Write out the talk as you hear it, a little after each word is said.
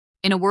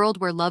In a world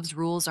where love's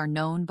rules are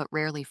known but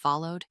rarely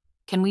followed,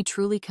 can we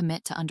truly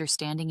commit to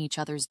understanding each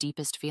other's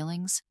deepest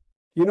feelings?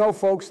 You know,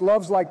 folks,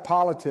 love's like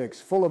politics,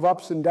 full of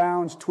ups and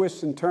downs,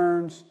 twists and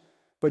turns.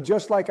 But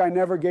just like I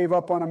never gave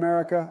up on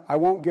America, I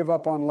won't give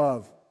up on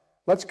love.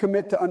 Let's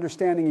commit to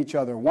understanding each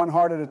other, one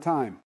heart at a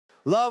time.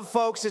 Love,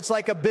 folks, it's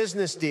like a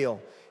business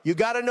deal. You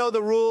got to know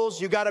the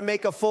rules, you got to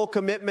make a full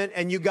commitment,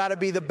 and you got to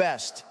be the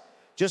best.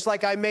 Just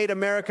like I made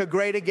America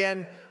great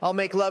again, I'll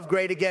make love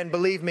great again,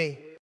 believe me.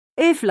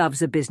 If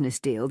love's a business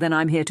deal, then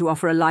I'm here to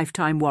offer a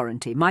lifetime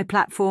warranty. My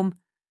platform?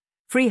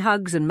 Free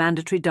hugs and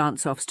mandatory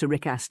dance-offs to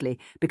Rick Astley,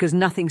 because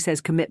nothing says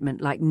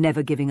commitment like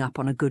never giving up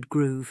on a good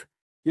groove.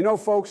 You know,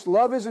 folks,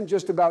 love isn't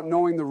just about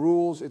knowing the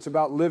rules, it's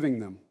about living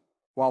them.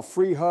 While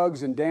free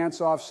hugs and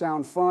dance-offs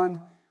sound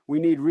fun, we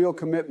need real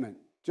commitment.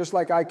 Just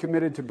like I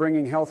committed to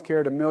bringing health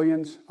care to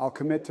millions, I'll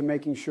commit to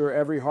making sure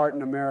every heart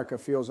in America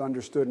feels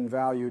understood and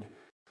valued.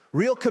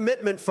 Real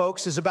commitment,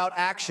 folks, is about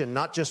action,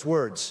 not just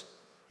words.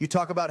 You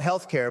talk about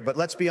health care, but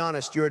let's be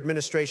honest, your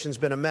administration's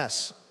been a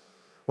mess.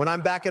 When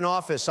I'm back in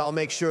office, I'll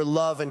make sure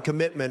love and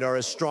commitment are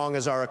as strong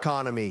as our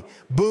economy.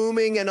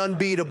 Booming and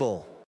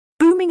unbeatable.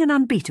 Booming and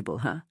unbeatable,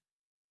 huh?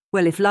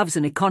 Well, if love's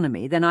an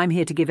economy, then I'm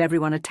here to give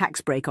everyone a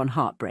tax break on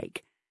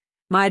heartbreak.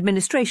 My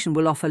administration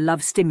will offer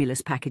love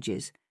stimulus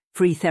packages,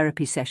 free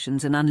therapy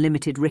sessions and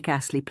unlimited Rick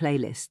Astley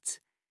playlists.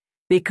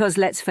 Because,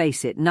 let's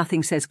face it,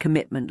 nothing says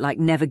commitment like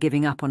never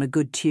giving up on a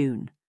good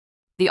tune.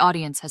 The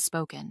audience has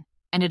spoken,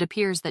 and it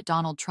appears that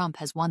Donald Trump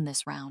has won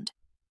this round.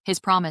 His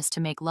promise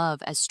to make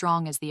love as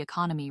strong as the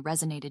economy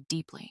resonated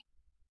deeply.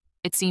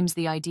 It seems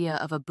the idea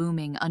of a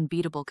booming,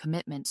 unbeatable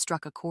commitment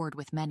struck a chord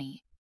with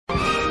many.